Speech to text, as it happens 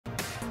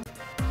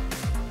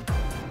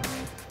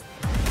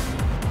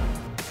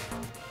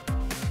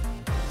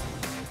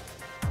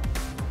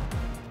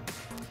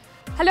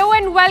Hello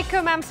and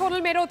welcome. I'm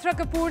Sonal Mehrotra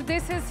Kapoor.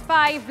 This is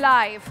 5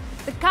 Live.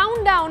 The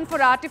countdown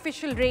for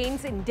artificial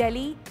rains in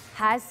Delhi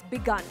has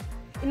begun.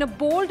 In a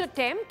bold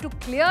attempt to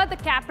clear the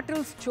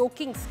capital's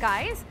choking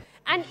skies,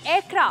 an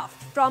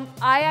aircraft from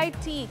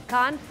IIT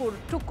Kanpur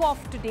took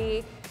off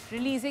today,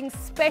 releasing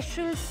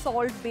special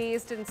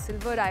salt-based and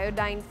silver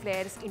iodine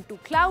flares into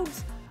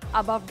clouds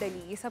above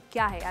Delhi. Ye sab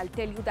kya hai? I'll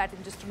tell you that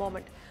in just a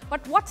moment.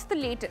 But what's the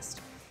latest?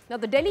 Now,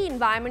 the Delhi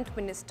Environment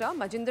Minister,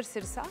 Majinder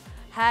Sirsa,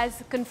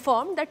 has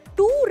confirmed that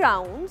 2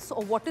 rounds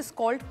of what is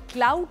called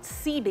cloud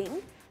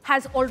seeding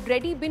has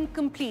already been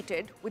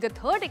completed, with a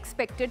 3rd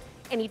expected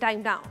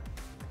anytime now.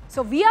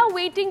 So, we are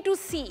waiting to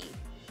see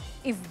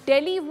if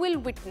Delhi will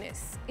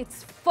witness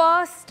its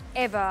first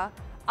ever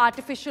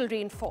artificial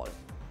rainfall,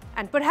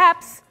 and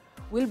perhaps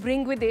will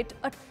bring with it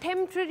a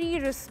temporary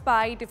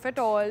respite, if at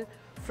all,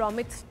 from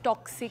its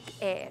toxic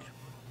air.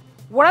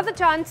 What are the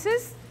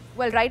chances?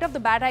 Well, right off the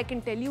bat, I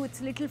can tell you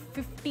it's a little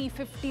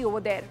 50-50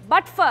 over there.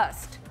 But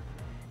first,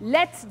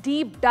 let's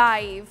deep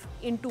dive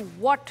into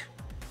what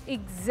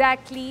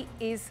exactly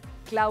is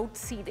cloud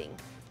seeding.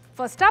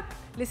 First up,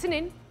 listen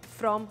in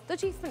from the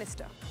Chief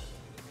Minister.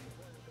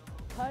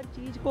 हर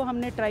चीज़ को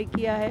हमने try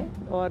किया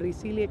है और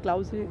इसीलिए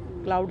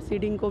cloud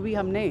seeding को भी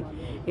हमने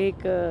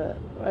एक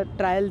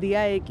ट्रायल दिया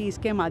है कि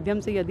इसके माध्यम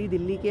से यदि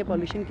दिल्ली के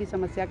पॉल्यूशन की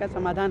समस्या का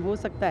समाधान हो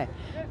सकता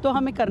है तो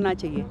हमें करना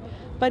चाहिए।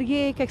 पर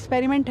ये एक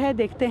एक्सपेरिमेंट है,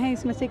 देखते हैं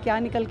इसमें से क्या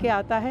निकल के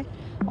आता है,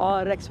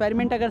 और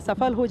एक्सपेरिमेंट अगर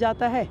सफल हो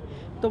जाता है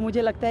तो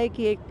मुझे लगता है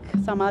कि एक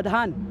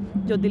समाधान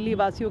जो दिल्ली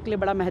वासियों के लिए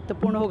बड़ा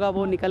महत्वपूर्ण होगा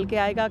वो निकल के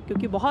आएगा,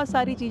 क्योंकि बहुत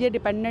सारी चीज़ें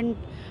डिपेंडेंट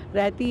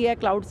रहती है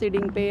क्लाउड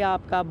सीडिंग पे।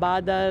 आपका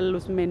बादल,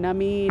 उसमें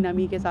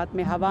नमी के साथ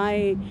में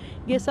हवाएं,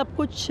 ये सब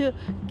कुछ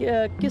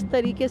किस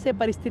तरीके से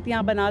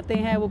परिस्थितियां बनाते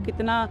हैं, वो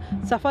कितना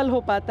सफल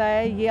हो पाता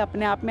है, ये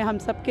अपने आप में हम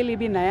सब के लिए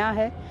भी नया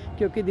है,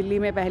 क्योंकि दिल्ली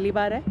में पहली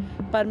बार है।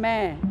 पर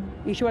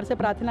मैं ईश्वर से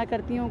प्रार्थना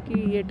करती हूँ कि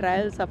ये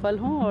ट्रायल सफल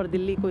हों और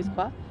दिल्ली को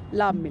इसका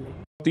लाभ मिले।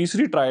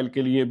 तीसरी ट्रायल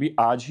के लिए भी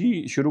आज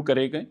ही शुरू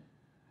करे गए।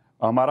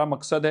 हमारा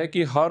मकसद है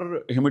कि हर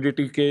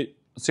ह्यूमिडिटी के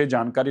से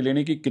जानकारी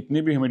लेने की,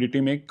 कितनी भी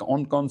ह्यूमिडिटी में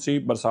कौन कौन सी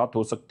बरसात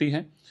हो सकती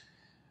है।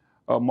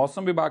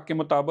 मौसम विभाग के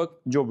मुताबिक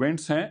जो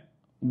विंड्स हैं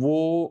वो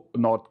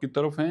नॉर्थ की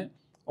तरफ हैं,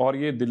 और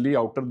ये दिल्ली,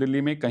 आउटर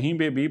दिल्ली में कहीं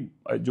भी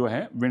जो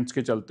है विंड्स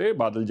के चलते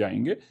बादल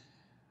जाएंगे।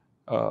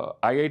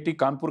 IIT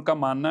कानपुर का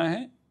मानना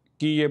है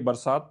कि ये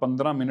बरसात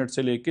 15 मिनट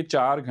से लेकर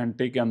 4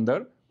 घंटे के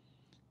अंदर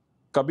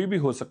कभी भी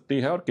हो सकती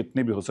है, और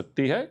कितनी भी हो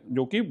सकती है,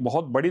 जो कि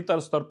बहुत बड़ी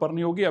स्तर पर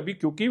नहीं होगी अभी,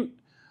 क्योंकि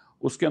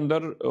उसके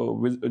अंदर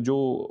जो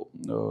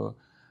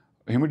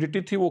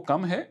ह्यूमिडिटी थी वो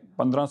कम है,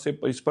 15 से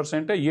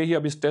 20% है। यही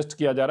अभी टेस्ट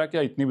किया जा रहा है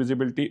क्या इतनी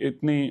विजिबिलिटी,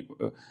 इतनी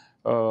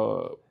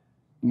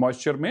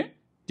मॉइस्चर में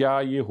क्या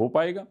ये हो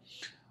पाएगा।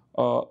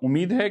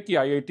 उम्मीद है कि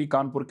IIT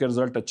कानपुर के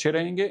रिजल्ट अच्छे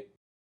रहेंगे।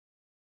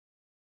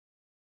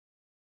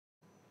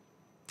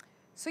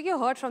 So you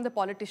heard from the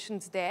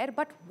politicians there,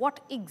 but what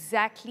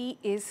exactly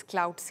is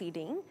cloud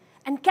seeding,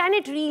 and can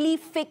it really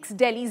fix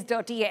Delhi's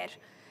dirty air?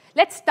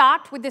 Let's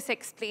start with this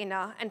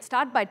explainer and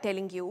start by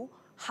telling you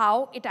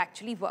how it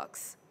actually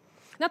works.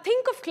 Now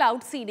think of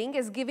cloud seeding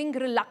as giving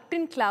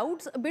reluctant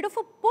clouds a bit of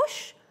a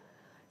push.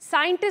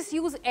 Scientists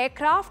use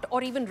aircraft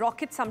or even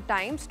rockets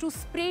sometimes to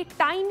spray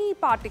tiny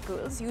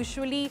particles,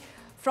 usually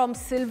from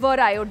silver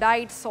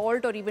iodide,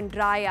 salt or even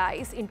dry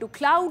ice, into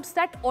clouds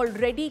that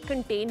already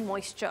contain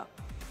moisture.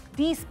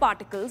 These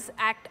particles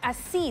act as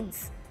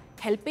seeds,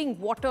 helping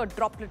water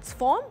droplets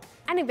form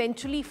and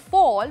eventually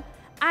fall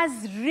as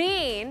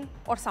rain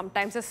or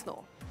sometimes as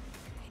snow.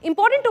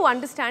 Important to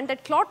understand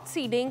that cloud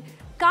seeding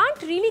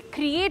can't really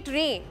create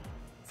rain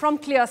from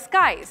clear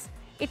skies.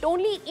 It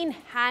only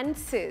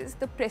enhances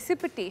the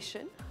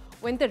precipitation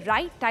when the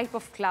right type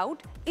of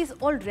cloud is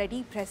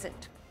already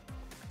present.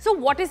 So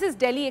what is this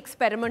Delhi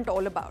experiment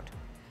all about?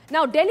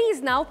 Now, Delhi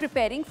is now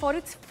preparing for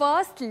its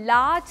first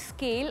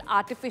large-scale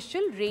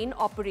artificial rain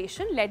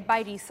operation led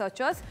by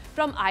researchers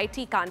from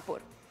IIT Kanpur.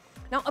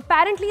 Now,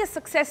 apparently a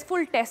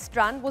successful test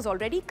run was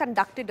already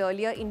conducted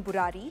earlier in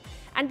Burari,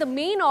 and the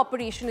main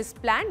operation is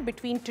planned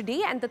between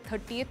today and the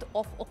 30th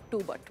of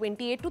October,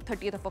 28th to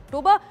 30th of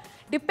October,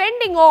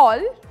 depending all,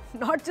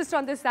 not just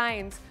on the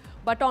science,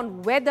 but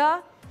on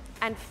weather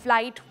and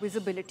flight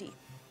visibility.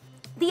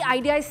 The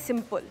idea is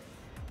simple.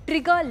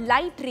 Trigger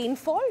light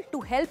rainfall to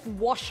help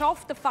wash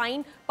off the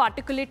fine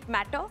particulate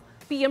matter,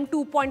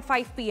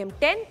 PM2.5,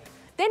 PM10,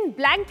 then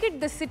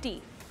blanket the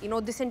city. You know,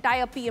 this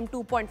entire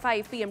PM2.5,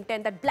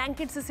 PM10 that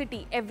blankets the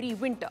city every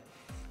winter.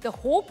 The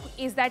hope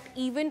is that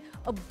even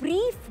a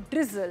brief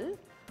drizzle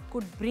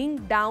could bring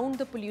down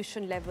the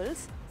pollution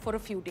levels for a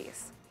few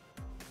days.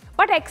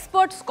 But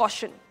experts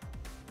caution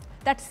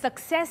that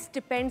success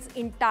depends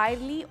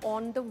entirely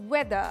on the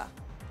weather.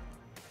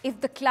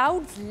 If the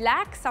clouds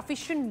lack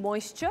sufficient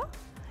moisture,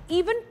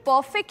 even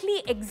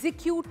perfectly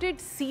executed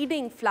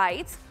seeding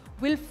flights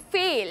will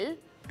fail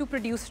to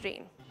produce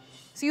rain.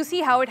 So you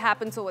see how it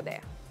happens over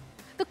there.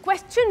 The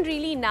question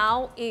really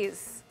now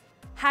is,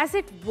 has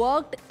it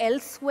worked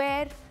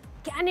elsewhere?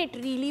 Can it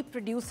really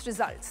produce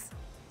results?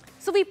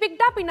 So we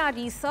picked up in our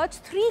research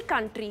 3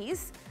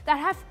 countries that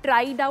have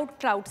tried out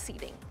cloud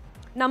seeding.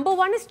 Number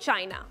one is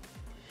China.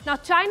 Now,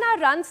 China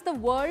runs the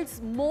world's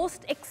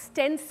most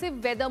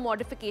extensive weather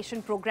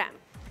modification program.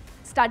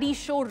 Studies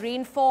show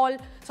rainfall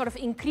sort of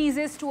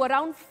increases to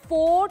around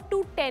 4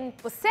 to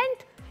 10%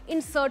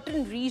 in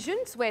certain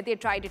regions where they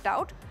tried it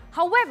out.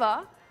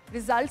 However,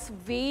 results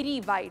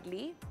vary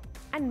widely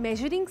and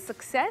measuring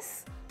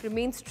success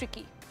remains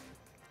tricky.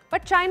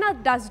 But China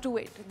does do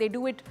it. They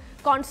do it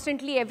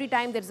constantly. Every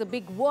time there's a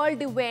big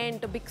world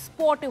event, a big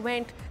sport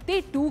event, they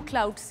do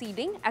cloud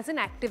seeding as an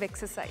active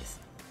exercise.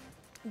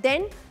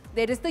 Then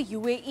there is the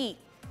UAE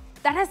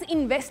that has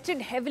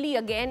invested heavily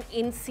again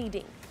in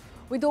seeding,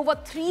 with over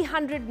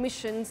 300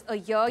 missions a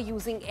year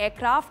using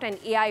aircraft and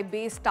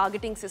AI-based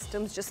targeting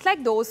systems just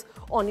like those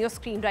on your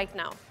screen right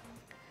now.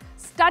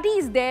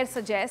 Studies there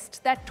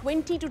suggest that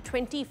 20 to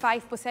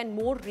 25%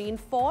 more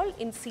rainfall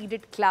in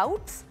seeded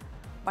clouds,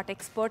 but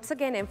experts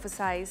again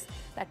emphasize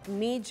that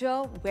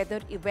major weather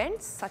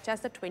events such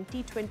as the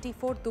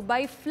 2024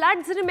 Dubai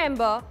floods,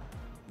 remember,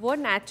 were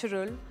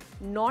natural,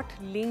 not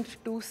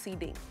linked to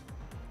seeding.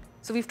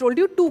 So we've told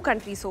you two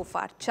countries so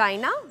far,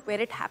 China, where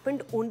it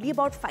happened only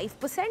about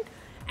 5%,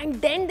 and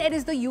then there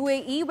is the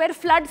UAE where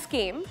floods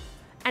came,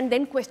 and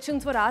then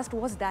questions were asked,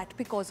 was that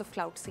because of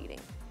cloud seeding?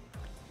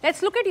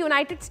 Let's look at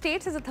United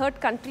States as a third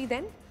country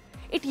then.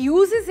 It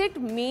uses it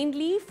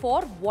mainly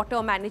for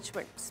water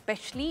management,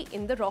 especially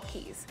in the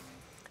Rockies.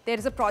 There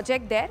is a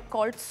project there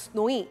called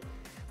SNOWY,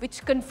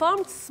 which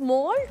confirmed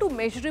small to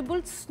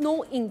measurable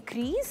snow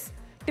increase,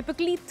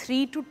 typically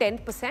 3 to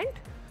 10%,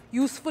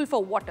 useful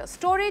for water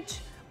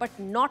storage, but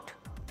not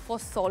for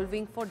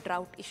solving for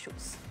drought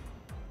issues.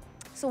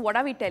 So what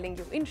are we telling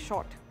you? In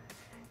short,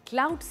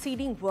 cloud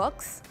seeding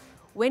works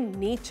when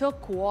nature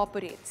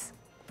cooperates.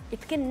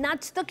 It can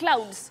nudge the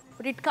clouds,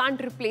 but it can't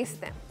replace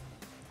them.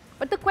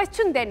 But the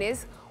question then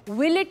is,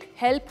 will it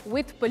help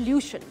with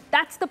pollution?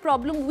 That's the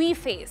problem we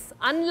face,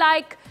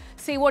 unlike,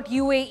 say, what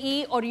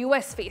UAE or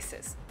US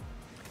faces.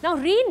 Now,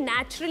 rain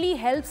naturally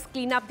helps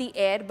clean up the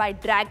air by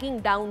dragging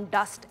down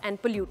dust and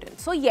pollutants.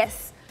 So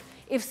yes,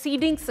 if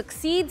seeding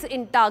succeeds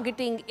in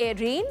targeting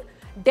rain,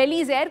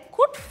 Delhi's air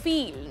could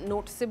feel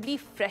noticeably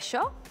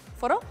fresher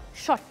for a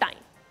short time.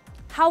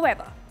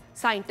 However,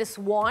 scientists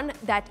warn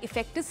that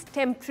effect is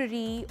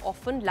temporary,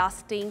 often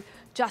lasting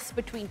just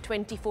between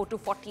 24 to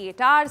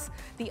 48 hours.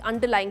 The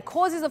underlying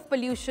causes of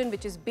pollution,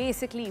 which is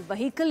basically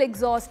vehicle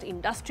exhaust,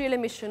 industrial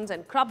emissions,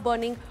 and crop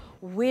burning,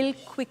 will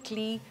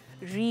quickly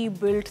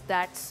rebuild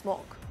that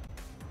smog.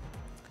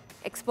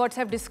 Experts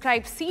have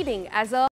described seeding as a